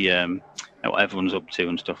see what everyone's up to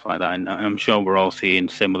and stuff like that. And I'm sure we're all seeing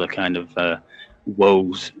similar kind of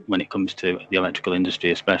woes when it comes to the electrical industry,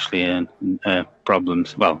 especially, and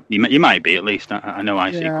problems. Well, you might be, at least. I know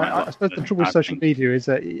I see quite a lot. I suppose the trouble with social media is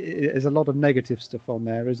that there's a lot of negative stuff on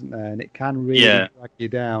there, isn't there? And it can really drag you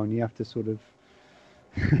down. You have to sort of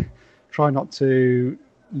try not to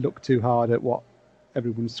look too hard at what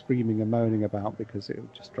everyone's screaming and moaning about, because it will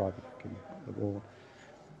just drive you back in the wall.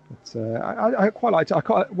 But I quite liked it.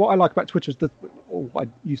 What I like about Twitter is what I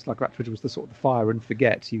used to like about Twitter was the sort of the fire and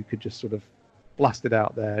forget. You could just sort of blast it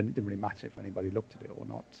out there, and it didn't really matter if anybody looked at it or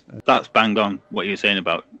not. That's bang on what you were saying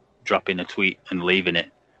about dropping a tweet and leaving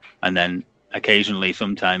it, and then occasionally,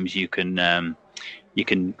 sometimes you can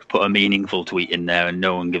put a meaningful tweet in there, and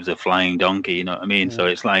no one gives a flying donkey. You know what I mean? Yeah. So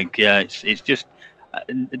it's like, it's just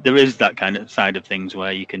there is that kind of side of things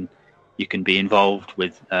where you can be involved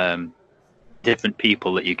with different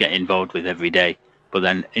people that you get involved with every day. But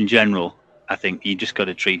then, in general, I think you just got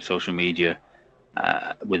to treat social media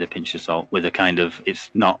with a pinch of salt, with a kind of,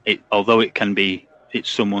 although it's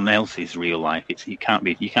someone else's real life. You can't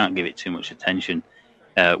give it too much attention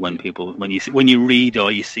when you read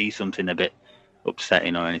or you see something a bit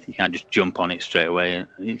upsetting or anything. You can't just jump on it straight away.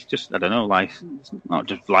 It's just, I don't know, life. It's not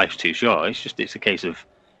just life's too short. It's a case of,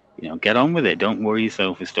 get on with it. Don't worry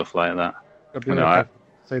yourself with stuff like that.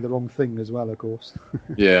 Say the wrong thing as well, of course.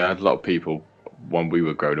 Yeah, a lot of people when we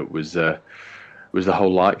were growing up was the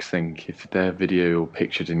whole likes thing. If their video or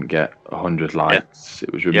picture didn't get 100 likes,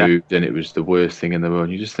 it was removed, and it was the worst thing in the world.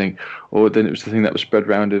 You just think, then it was the thing that was spread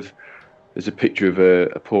around of, there's a picture of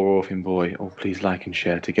a poor orphan boy. Oh, please like and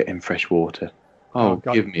share to get him fresh water. Oh,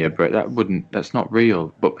 give me a break. That's not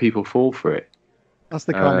real, but people fall for it. That's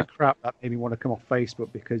the kind of crap that made me want to come off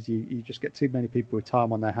Facebook, because you just get too many people with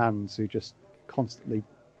time on their hands who just constantly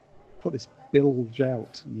put this bilge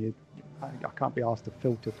out, and I can't be asked to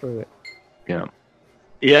filter through it. Yeah.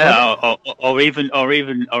 Yeah, or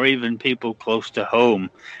even people close to home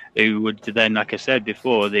who would then, like I said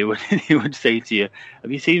before, they would say to you,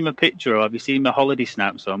 "Have you seen my picture, or have you seen my holiday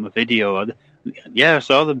snaps or my video?" Or, yeah, I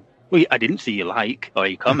saw them. Well, I didn't see you like or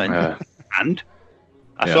you comment, and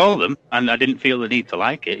I saw them, and I didn't feel the need to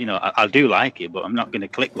like it. I do like it, but I'm not going to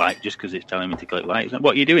click like just because it's telling me to click like.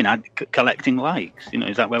 What are you doing? Collecting likes?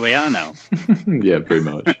 Is that where we are now? Yeah, pretty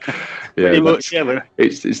much. Yeah, pretty much. Yeah,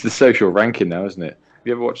 it's the social ranking now, isn't it? Have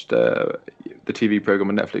you ever watched the TV program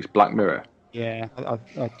on Netflix, Black Mirror? Yeah,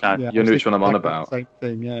 you know which one I'm on about. Same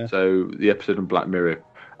thing, yeah. So the episode on Black Mirror,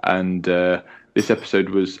 and this episode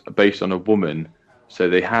was based on a woman. So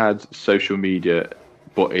they had social media,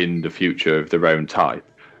 but in the future of their own type.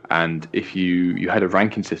 And if you had a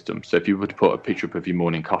ranking system, so if you were to put a picture up of your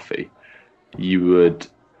morning coffee, you would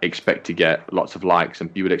expect to get lots of likes, and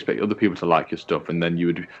you would expect other people to like your stuff. And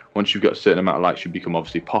then once you've got a certain amount of likes, you become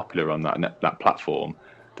obviously popular on that platform.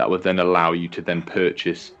 That would then allow you to then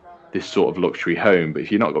purchase this sort of luxury home. But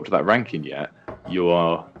if you're not got up to that ranking yet,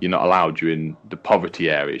 you're not allowed. You're in the poverty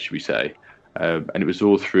area, should we say? And it was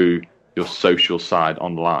all through your social side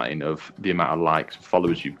online, of the amount of likes and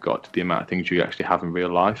followers you've got to the amount of things you actually have in real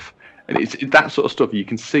life. And it's that sort of stuff. You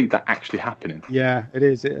can see that actually happening. Yeah, it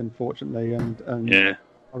is, unfortunately. And yeah.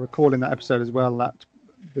 I recall in that episode as well that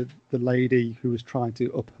the lady who was trying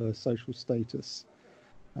to up her social status,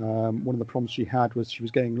 one of the problems she had was she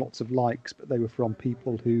was getting lots of likes, but they were from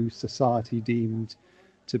people who society deemed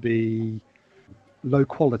to be low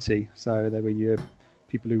quality. So they were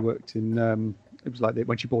people who worked in... it was like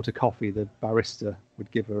when she bought a coffee, the barista would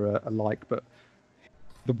give her a like, but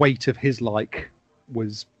the weight of his like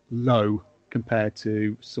was low compared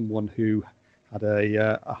to someone who had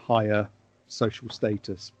a higher social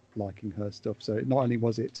status liking her stuff. So not only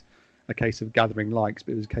was it a case of gathering likes,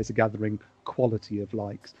 but it was a case of gathering quality of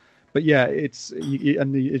likes. But yeah, as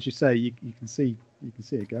you say, you can see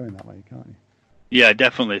it going that way, can't you? Yeah,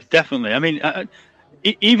 definitely. I mean,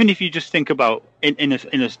 even if you just think about in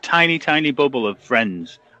a tiny bubble of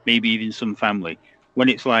friends, maybe even some family, when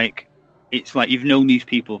it's like you've known these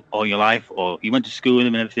people all your life, or you went to school with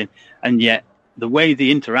them and everything, and yet the way they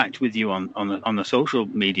interact with you on the social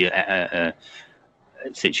media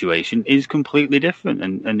situation is completely different,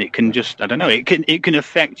 and it can just, I don't know, it can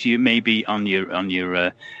affect you maybe on your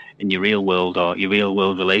in your real world or your real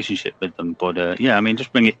world relationship with them. But yeah, I mean,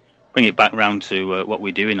 just bring it back round to what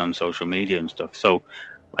we're doing on social media and stuff. So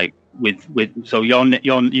like so you are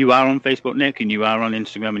on Facebook, Nick, and you are on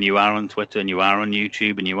Instagram, and you are on Twitter, and you are on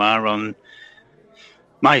YouTube, and you are on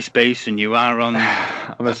MySpace, and you are on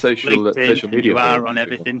I'm a social media. You are on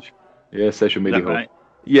everything. Yeah, social media. Right?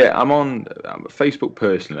 Yeah, I'm on Facebook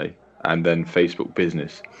personally, and then Facebook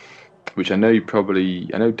Business, which I know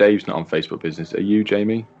Dave's not on Facebook Business. Are you,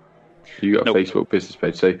 Jamie? You got a Facebook Business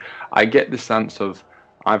page. So I get the sense of,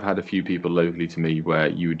 I've had a few people locally to me where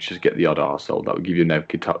you would just get the odd arsehole that would give you a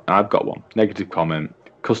negative. I've got one negative comment.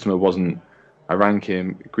 Customer I rang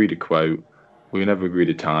him, agreed a quote. We never agreed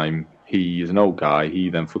a time. He is an old guy. He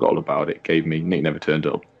then forgot all about it. Nick never turned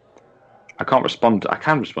up. I can't respond. I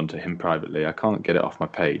can respond to him privately. I can't get it off my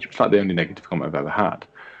page. It's like the only negative comment I've ever had.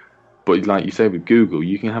 But like you say with Google,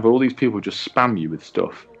 you can have all these people just spam you with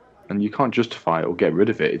stuff, and you can't justify it or get rid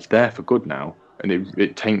of it. It's there for good now, and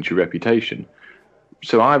it taints your reputation.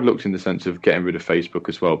 So I've looked in the sense of getting rid of Facebook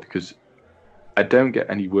as well, because I don't get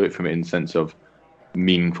any work from it in the sense of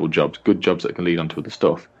meaningful jobs, good jobs that can lead on to other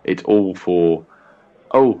stuff. It's all for,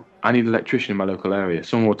 I need an electrician in my local area.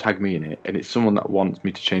 Someone will tag me in it, and it's someone that wants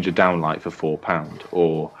me to change a downlight for £4,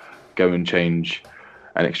 or go and change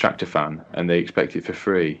an extractor fan, and they expect it for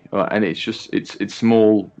free. And it's just it's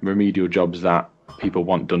small remedial jobs that people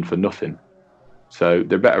want done for nothing. So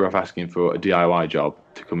they're better off asking for a DIY job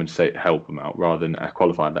to come and help them out, rather than a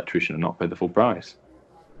qualified electrician and not pay the full price.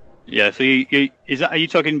 Yeah. So are you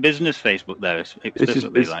talking business Facebook there?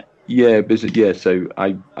 Yeah, business. Yeah. So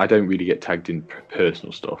I don't really get tagged in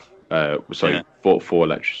personal stuff. For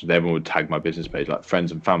electricians, everyone would tag my business page, like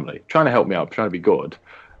friends and family, trying to help me out, trying to be good.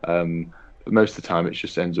 But most of the time, it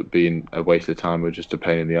just ends up being a waste of time or just a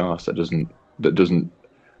pain in the arse that doesn't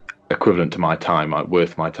equivalent to my time,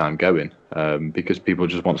 worth my time going, because people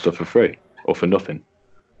just want stuff for free or for nothing.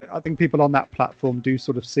 I think people on that platform do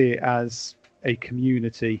sort of see it as a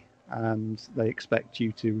community, and they expect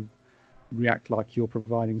you to react like you're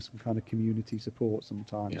providing some kind of community support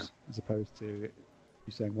sometimes, as opposed to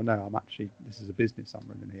you saying, well, no, this is a business I'm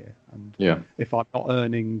running here, and if I'm not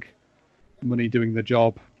earning money doing the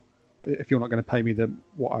job, if you're not going to pay me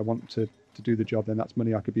what I want to do the job, then that's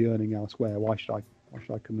money I could be earning elsewhere. Why should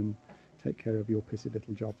I come and take care of your pissy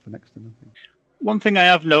little job for next to nothing? One thing I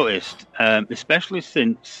have noticed, especially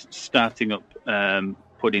since starting up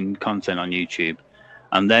putting content on YouTube,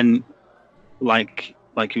 and then like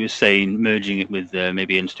you were saying, merging it with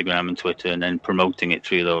maybe Instagram and Twitter, and then promoting it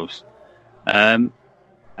through those,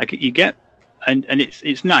 you get, and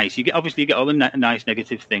it's nice. You get all the nice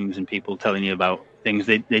negative things, and people telling you about things.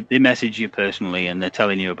 They message you personally, and they're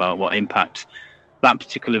telling you about what impact that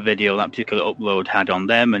particular video, that particular upload had on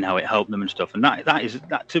them, and how it helped them and stuff. And that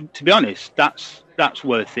to be honest, that's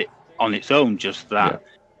worth it on its own. Just that,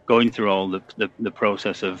 going through all the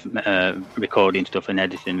process of recording stuff and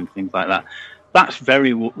editing and things like that. That's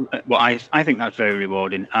I think that's very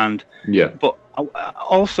rewarding. And but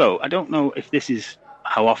also, I don't know if this is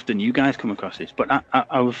how often you guys come across this, but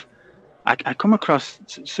I come across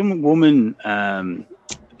some woman. I'm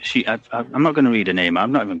not going to read her name. I've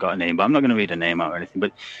not even got a name, but I'm not going to read her name out or anything.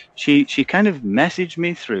 But she kind of messaged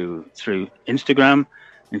me through Instagram,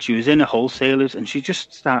 and she was in a wholesalers, and she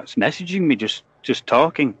just starts messaging me, just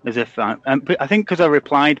talking as if I think because I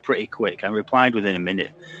replied pretty quick. I replied within a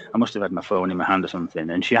minute. I must have had my phone in my hand or something,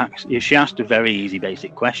 and she asked a very easy,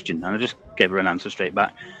 basic question, and I just gave her an answer straight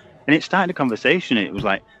back. And it started a conversation. It was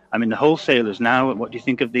like, I'm in the wholesalers now. What do you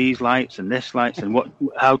think of these lights and this lights, and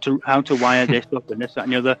how to wire this up and this, that,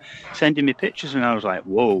 and the other? Sending me pictures, and I was like,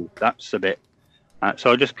 whoa, that's a bit.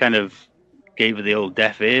 So I just kind of gave her the old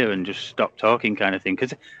deaf ear and just stopped talking, kind of thing.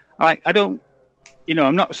 Because I don't,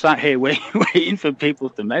 I'm not sat here waiting for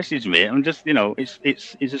people to message me. I'm just,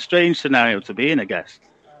 it's a strange scenario to be in, I guess.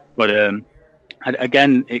 But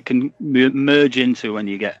again, it can merge into when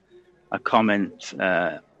you get a comment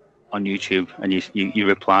on YouTube, and you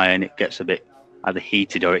reply, and it gets a bit either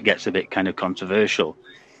heated or it gets a bit kind of controversial.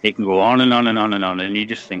 It can go on and on and on and on, and you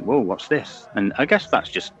just think, whoa, what's this? And I guess that's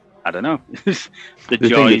just, I don't know, the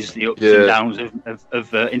joys, the ups and downs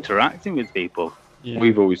of interacting with people. Yeah.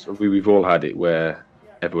 We've all had it where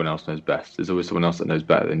everyone else knows best. There's always someone else that knows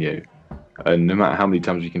better than you, and no matter how many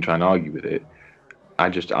times you can try and argue with it, I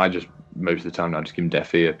just most of the time I just give them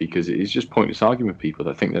deaf ear, because it is just pointless arguing with people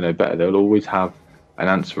that think they know better. They'll always have an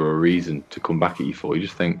answer or a reason to come back at you for. You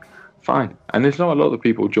just think, fine. And there's not a lot of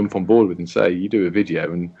people jump on board with and say, you do a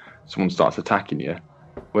video and someone starts attacking you.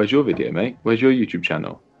 Where's your video, mate? Where's your YouTube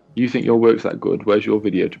channel? You think your work's that good? Where's your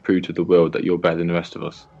video to prove to the world that you're better than the rest of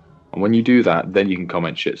us? And when you do that, then you can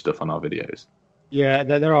comment shit stuff on our videos. Yeah,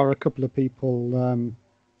 there are a couple of people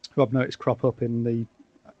who I've noticed crop up in the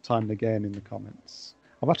time and again in the comments.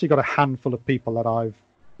 I've actually got a handful of people that I've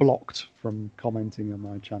blocked from commenting on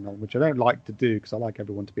my channel, which I don't like to do because I like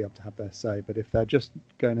everyone to be able to have their say. But if they're just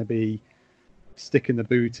going to be sticking the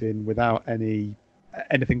boot in without anything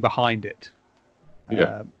behind it,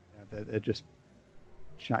 they're just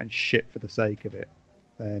chatting shit for the sake of it,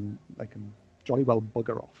 then they can jolly well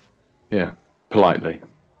bugger off. Yeah, politely.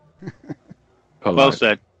 Well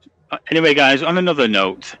said. Anyway, guys, on another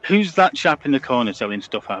note, who's that chap in the corner selling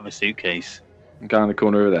stuff out of a suitcase? The guy in the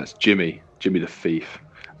corner over there's Jimmy the thief.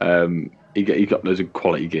 He got loads of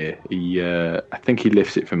quality gear. I think he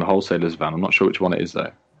lifts it from a wholesaler's van. I'm not sure which one it is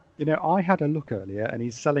though. You know, I had a look earlier, and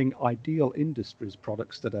he's selling Ideal Industries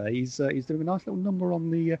products today. He's doing a nice little number on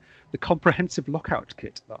the comprehensive lockout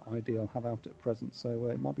kit that Ideal have out at present. So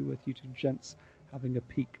it might be worth you two gents having a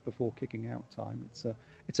peek before kicking out time.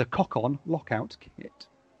 It's a cock-on lockout kit.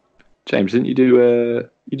 James, didn't you do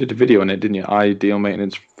you did a video on it, didn't you? Ideal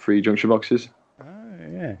maintenance free junction boxes. Oh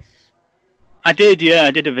yes. I did, yeah.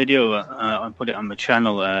 I did a video. I put it on my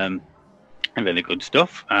channel. Really good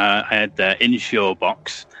stuff. I had the Insure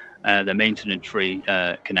box, the maintenance-free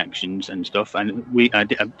connections and stuff, and I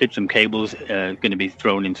did some cables going to be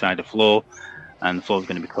thrown inside the floor, and the floor's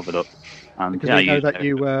going to be covered up. And because I know that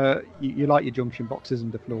you like your junction boxes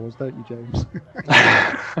and the floors, don't you, James?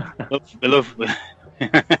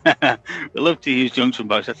 we love to use junction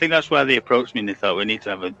boxes. I think that's why they approached me and they thought we need to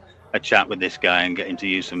have a chat with this guy and get him to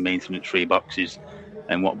use some maintenance-free boxes,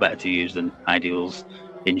 and what better to use than Ideal's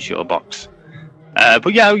Insure box.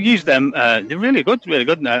 But yeah, I'll use them. They're really good.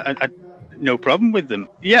 I no problem with them.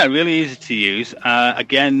 Yeah, really easy to use.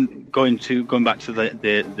 Again, going back to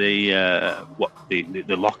the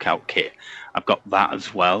lockout kit. I've got that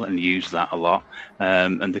as well and use that a lot.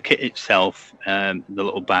 And the kit itself, the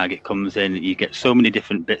little bag it comes in, you get so many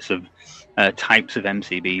different bits of types of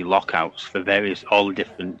MCB lockouts for all the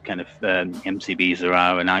different kind of MCBs there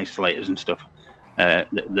are, and isolators and stuff that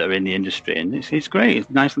are in the industry. And it's great. It's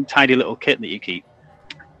a nice tidy little kit that you keep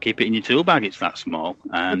it in your tool bag. It's that small.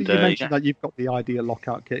 And you mentioned that you've got the Ideal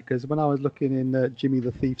lockout kit, because when I was looking in Jimmy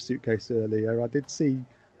the Thief suitcase earlier, I did see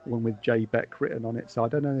one with J Beck written on it. So I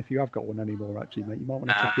don't know if you have got one anymore, actually, mate. You might want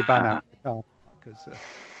to take your van out of the car, because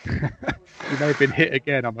you may have been hit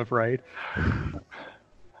again, I'm afraid.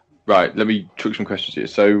 Right, let me chuck some questions here.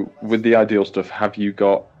 So with the Ideal stuff, are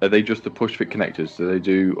they just the push fit connectors? Do they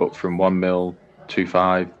do up from 1mm,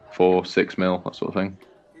 2.5, 4, 6mm, that sort of thing?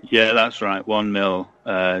 Yeah, that's right. 1mm,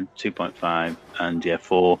 2.5, and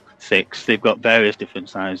 4, 6. They've got various different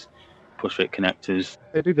size push fit connectors.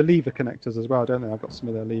 They do the lever connectors as well, don't they? I've got some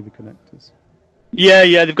of their lever connectors. Yeah,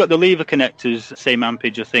 they've got the lever connectors, same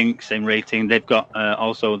ampage, I think, same rating. They've got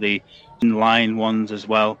also the inline ones as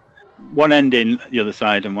well. One end in the other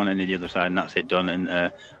side and one end in the other side, and that's it done.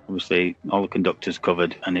 And obviously all the conductors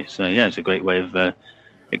covered, and it's a great way of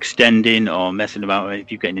extending or messing about.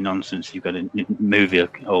 If you get any nonsense, you've got to move your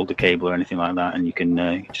older cable or anything like that, and you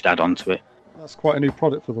can just add on to it. That's quite a new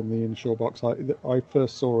product for them, the Insure box. I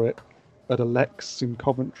first saw it at a Lex in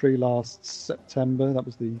Coventry last September. That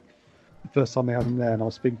was the first time they had them there, and I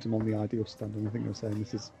was speaking to them on the Ideal stand, and I think they were saying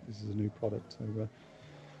this is a new product. So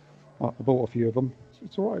I bought a few of them.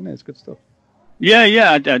 It's all right, isn't it? It's good stuff.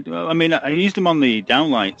 Yeah. I mean, I used them on the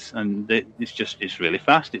downlights, and it's really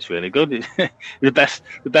fast. It's really good. The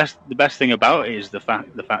best thing about it is the fact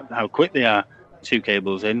how quick they are. 2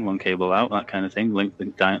 cables in, 1 cable out, that kind of thing. Link the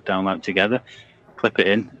downlight together, clip it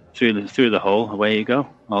in through the hole. Away you go.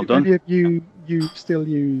 All done. Any of you still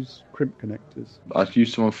use crimp connectors? I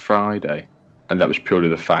used some on Friday, and that was purely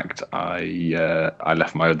the fact I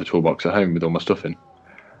left my other toolbox at home with all my stuff in.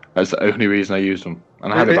 That's the only reason I used them,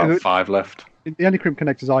 and I had about 5 left. The only crimp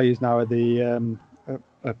connectors I use now are the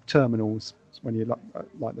terminals, when you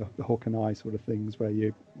like the hook and eye sort of things, where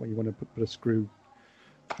you want to put a screw.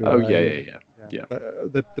 Oh yeah.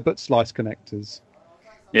 The butt slice connectors.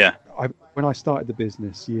 Yeah. When I started the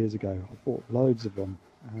business years ago, I bought loads of them,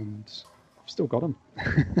 and I've still got them,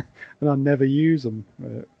 and I never use them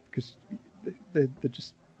because they're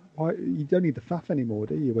just. You don't need the faff anymore,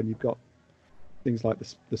 do you? When you've got things like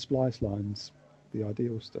the splice lines, the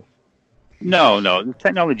Ideal stuff. No, the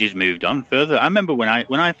technology's moved on further. I remember when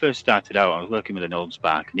I first started out, I was working with an old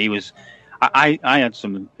Spark, and I had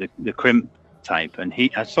some of the crimp type, and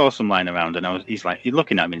I saw some lying around, and he's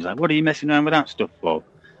looking at me, and he's like, "What are you messing around with that stuff for?"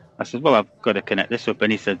 I said, "Well, I've got to connect this up,"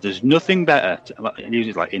 and he said, "There's nothing better." And he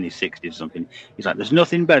was like in his 60s or something. He's like, "There's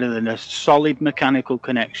nothing better than a solid mechanical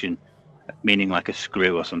connection, meaning like a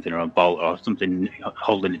screw or something, or a bolt or something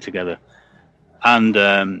holding it together." And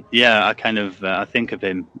I kind of I think of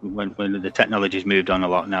him when the technology's moved on a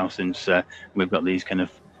lot now, since we've got these kind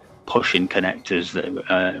of pushing connectors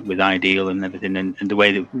that with Ideal and everything, and the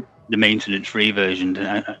way that the maintenance-free version,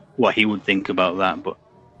 what he would think about that. But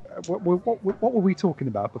what were we talking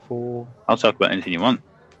about before? I'll talk about anything you want.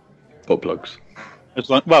 Butt plugs. As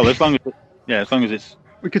long as it's.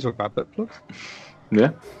 We could talk about butt plugs.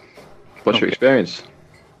 Yeah. What's your experience?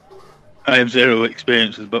 I have zero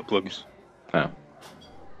experience with butt plugs. Oh.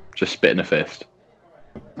 Just spit in a fist.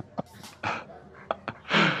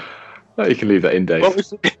 Oh, you can leave that in, Dave. What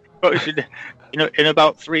we should, in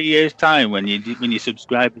about 3 years' time, when your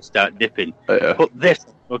subscribers start dipping, put this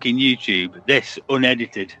fucking YouTube, this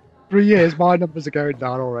unedited. 3 years, my numbers are going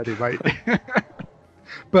down already, mate.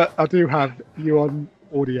 But I do have you on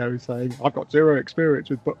audio saying I've got zero experience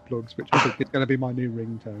with butt plugs, which I think is going to be my new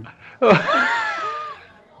ringtone.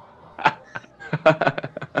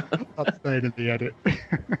 That's staying in the edit.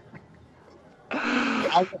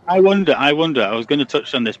 I wonder. I was going to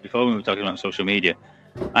touch on this before when we were talking about social media.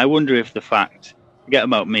 I wonder if the fact, forget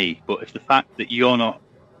about me, but if the fact that you're not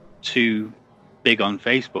too big on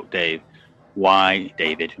Facebook, why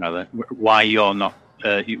you're not,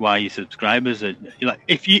 why your subscribers are like,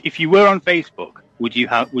 if you were on Facebook, would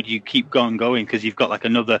you keep going because you've got like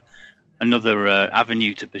another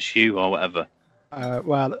avenue to pursue or whatever?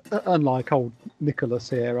 Well, unlike old Nicholas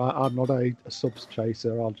here, I'm not a subs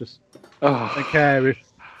chaser. I don't care if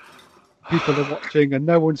people are watching and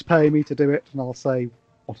no one's paying me to do it, and I'll say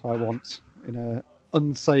what I want in a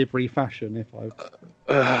unsavoury fashion if I.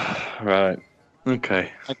 Right.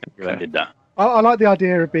 Okay. I did that. I like the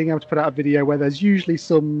idea of being able to put out a video where there's usually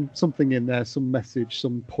something in there, some message,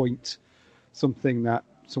 some point, something that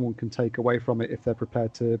someone can take away from it if they're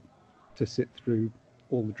prepared to sit through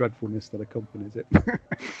all the dreadfulness that accompanies it.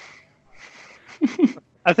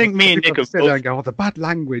 I think me and Nick have sit there and go, the bad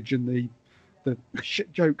language and the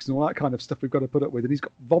shit jokes and all that kind of stuff we've got to put up with, and he's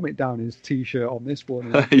got vomit down his t-shirt on this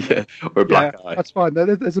one. Yeah, or a black eye. That's fine.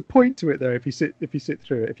 There's a point to it there if you sit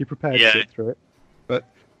through it, if you're prepared to sit through it. But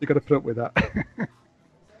you've got to put up with that.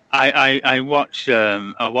 I watched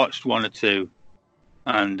one or two,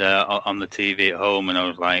 and on the TV at home, and I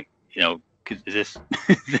was like, is this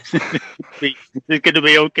going to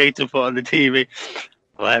be okay to put on the TV?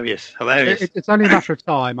 Hilarious. It's only a matter of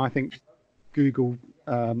time. I think Google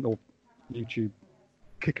or YouTube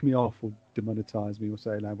kick me off or demonetize me or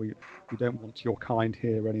say, no, we don't want your kind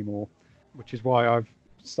here anymore, which is why I've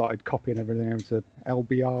started copying everything over to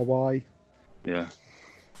LBRY. Yeah.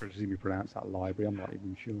 I presume you pronounce that library, I'm not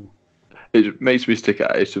even sure. It makes me stick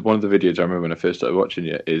at it. It's one of the videos I remember when I first started watching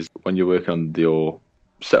it, is when you're working on your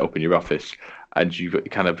setup in your office and you've got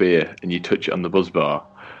your can of beer and you touch it on the buzz bar,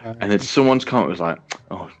 and then someone's comment was like,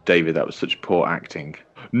 "Oh, David, that was such poor acting."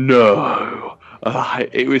 No, I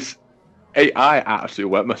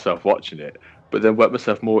absolutely wet myself watching it, but then wet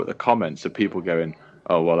myself more at the comments of people going,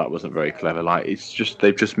 "Oh, well, that wasn't very clever." Like, it's just,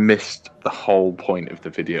 they've just missed the whole point of the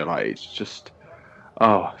video. Like, it's just,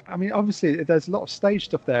 I mean, obviously there's a lot of stage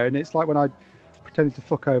stuff there, and it's like when I pretended to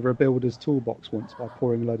fuck over a builder's toolbox once by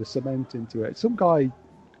pouring a load of cement into it. Some guy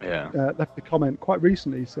left a comment quite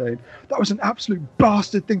recently saying, "That was an absolute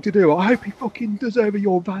bastard thing to do. I hope he fucking does over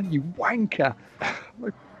your van, you wanker." I'm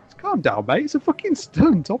like, calm down, mate. It's a fucking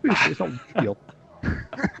stunt. Obviously, it's not real.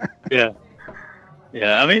 Yeah.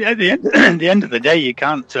 I mean, at the end of the day, you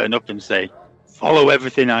can't turn up and say, "Follow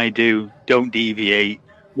everything I do. Don't deviate.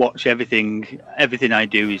 Watch everything. Everything I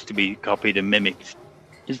do is to be copied and mimicked."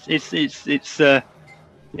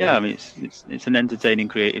 I mean, it's an entertaining,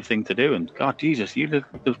 creative thing to do. And God, Jesus, you look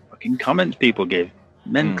at the fucking comments people give.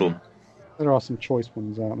 Mental. There are some choice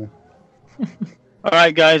ones out there. All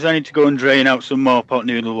right, guys, I need to go and drain out some more pot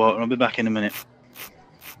noodle water. I'll be back in a minute.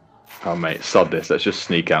 Oh, mate, sod this. Let's just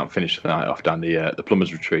sneak out and finish the night off down the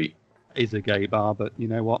plumber's retreat. It's a gay bar, but you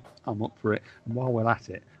know what? I'm up for it. And while we're at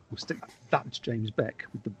it, we'll stick that James Beck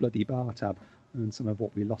with the bloody bar tab and some of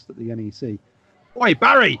what we lost at the NEC. Oi,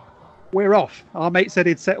 Barry! We're off. Our mate said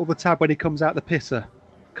he'd settle the tab when he comes out the pisser.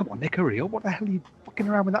 Come on, Nick, hurry up. What the hell are you fucking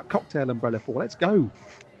around with that cocktail umbrella for? Let's go.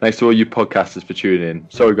 Thanks to all you podcasters for tuning in.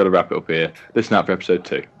 Sorry, we've got to wrap it up here. Listen out for episode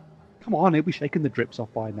 2. Come on, he'll be shaking the drips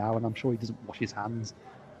off by now, and I'm sure he doesn't wash his hands.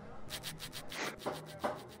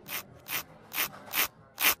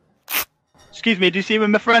 Excuse me, do you see where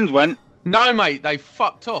my friends went? No, mate, they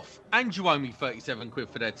fucked off. And you owe me 37 quid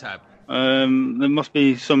for their tab. There must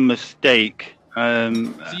be some mistake.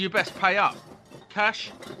 So you best pay up.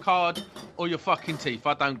 Cash, card, or your fucking teeth.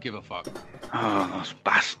 I don't give a fuck. Oh, those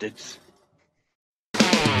bastards.